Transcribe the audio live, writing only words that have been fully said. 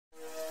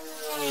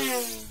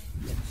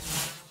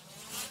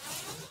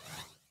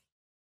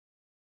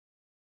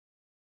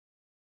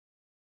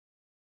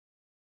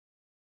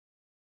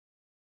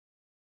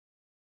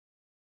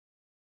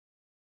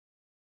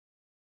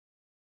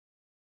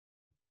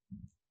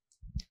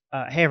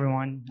Hey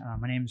everyone,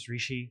 my name is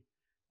Hrishi.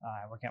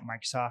 I work at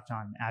Microsoft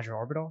on Azure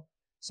Orbital.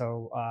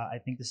 I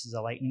think this is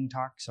a lightning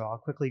talk, so I'll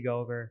quickly go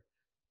over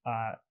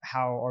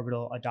how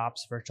Orbital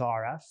adopts virtual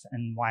RF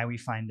and why we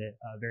find it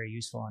very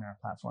useful in our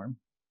platform.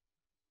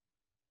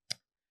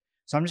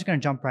 So I'm just going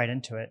to jump right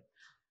into it.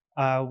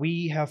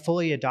 We have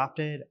fully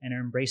adopted and are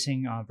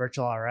embracing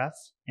virtual RF,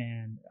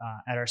 and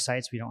at our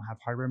sites we don't have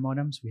hardware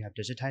modems, we have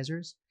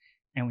digitizers,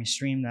 and we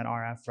stream that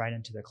RF right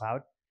into the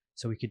cloud.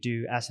 So we could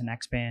do S and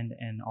X band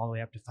and all the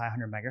way up to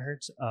 500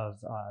 megahertz of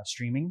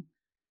streaming.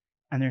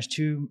 And there's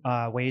two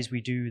ways we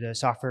do the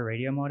software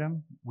radio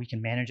modem. We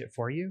can manage it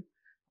for you,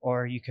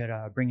 or you could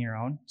bring your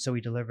own. So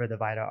we deliver the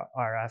VIDA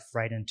RF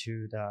right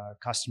into the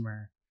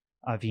customer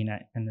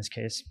VNet in this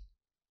case.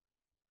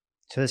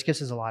 So this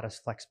gives us a lot of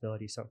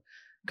flexibility. So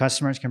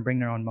customers can bring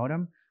their own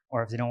modem,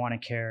 or if they don't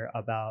want to care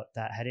about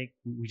that headache,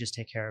 we just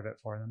take care of it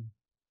for them.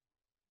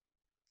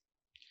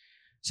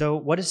 So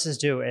what does this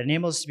do? It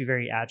enables us to be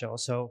very agile.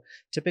 So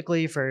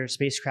typically for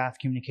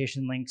spacecraft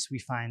communication links, we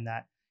find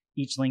that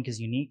each link is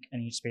unique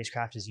and each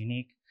spacecraft is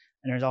unique.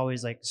 And there's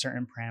always like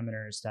certain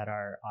parameters that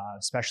are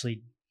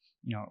specially,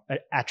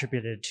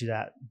 attributed to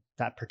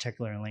that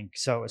particular link.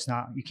 So it's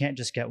not, you can't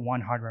just get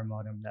one hardware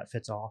modem that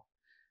fits all.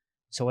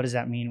 So what does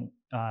that mean?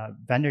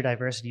 Vendor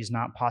diversity is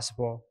not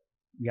possible.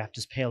 You have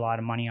to pay a lot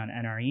of money on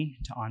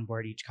NRE to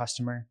onboard each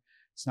customer.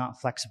 It's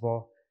not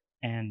flexible.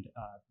 And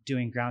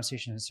doing ground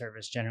station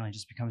service generally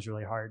just becomes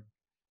really hard.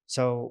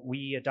 So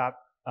we adopt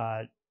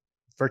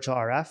virtual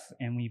RF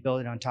and we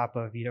build it on top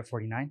of VIDA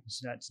 49.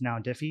 So that's now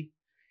Diffie.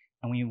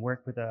 And we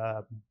work with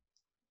a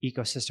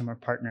ecosystem of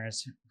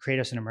partners,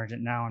 Kratos and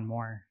Emergent now and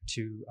more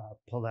to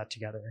pull that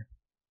together.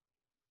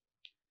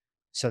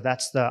 So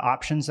that's the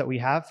options that we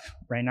have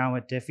right now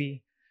with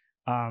Diffie.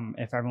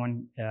 If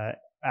everyone,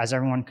 as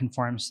everyone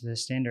conforms to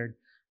this standard,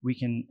 we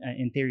can,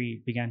 in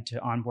theory, begin to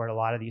onboard a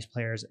lot of these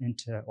players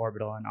into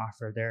Orbital and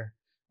offer their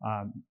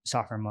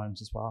software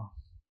modems as well.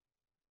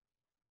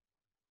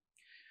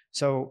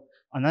 So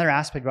another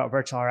aspect about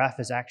virtual RF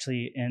is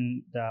actually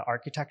in the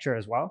architecture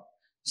as well.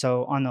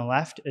 So on the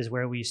left is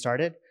where we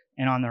started,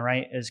 and on the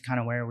right is kind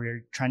of where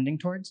we're trending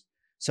towards.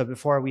 So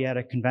before we had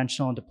a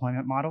conventional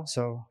deployment model,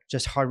 so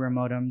just hardware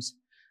modems,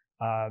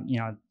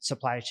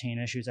 supply chain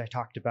issues I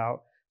talked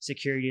about,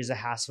 security is a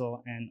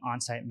hassle, and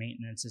on-site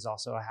maintenance is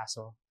also a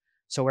hassle.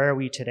 So where are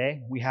we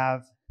today? We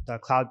have the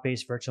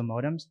cloud-based virtual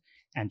modems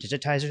and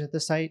digitizers at the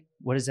site.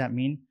 What does that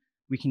mean?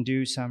 We can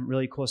do some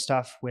really cool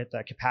stuff with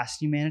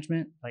capacity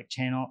management, like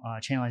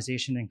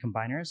channelization and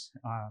combiners.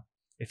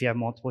 If you have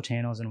multiple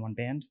channels in one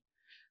band,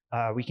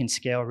 we can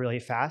scale really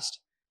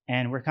fast.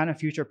 And we're kind of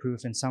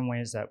future-proof in some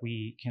ways that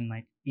we can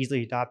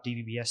easily adopt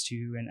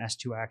DVB-S2 and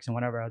S2X and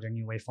whatever other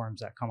new waveforms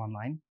that come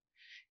online.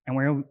 And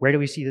where do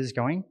we see this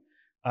going?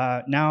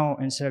 Now,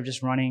 instead of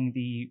just running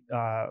the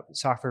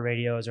software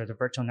radios or the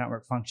virtual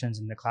network functions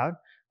in the cloud,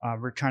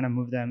 we're trying to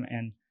move them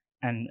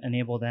and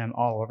enable them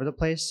all over the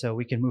place. So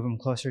we can move them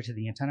closer to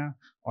the antenna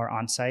or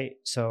on site.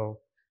 So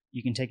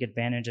you can take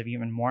advantage of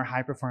even more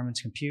high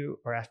performance compute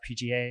or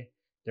FPGA.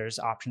 There's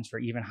options for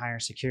even higher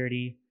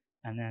security.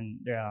 And then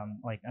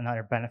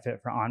another benefit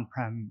for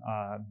on-prem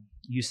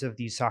use of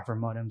these software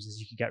modems is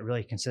you can get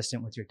really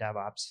consistent with your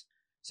DevOps.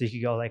 So you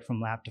could go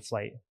from lab to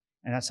flight.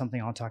 And that's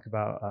something I'll talk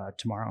about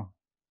tomorrow.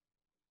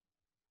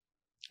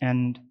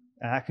 And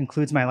that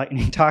concludes my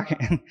lightning talk.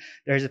 And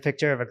there's a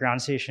picture of a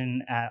ground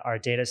station at our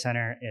data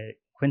center at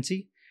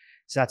Quincy.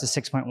 So that's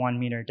a 6.1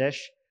 meter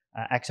dish,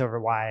 X over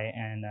Y,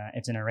 and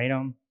it's in a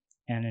radome.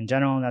 And in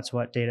general, that's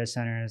what data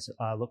centers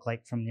look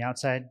like from the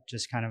outside,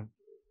 just kind of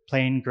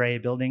plain gray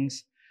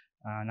buildings,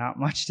 not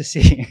much to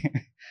see.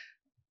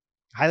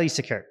 Highly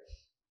secure.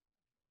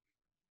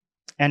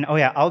 And oh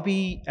yeah, I'll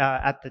be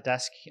at the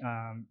desk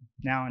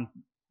now and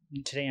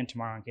today and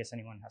tomorrow in case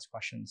anyone has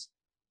questions.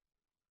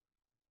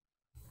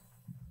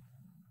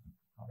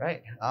 All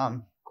right,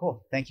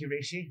 cool. Thank you,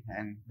 Hrishi,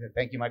 and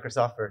thank you,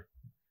 Microsoft, for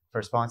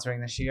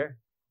sponsoring this year.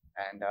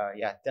 And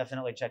yeah,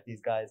 definitely check these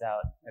guys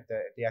out at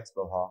the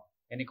expo hall.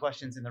 Any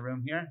questions in the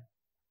room here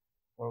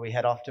before we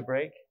head off to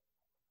break?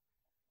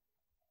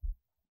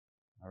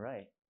 All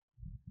right.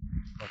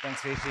 Well,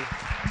 thanks,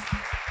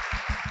 Hrishi.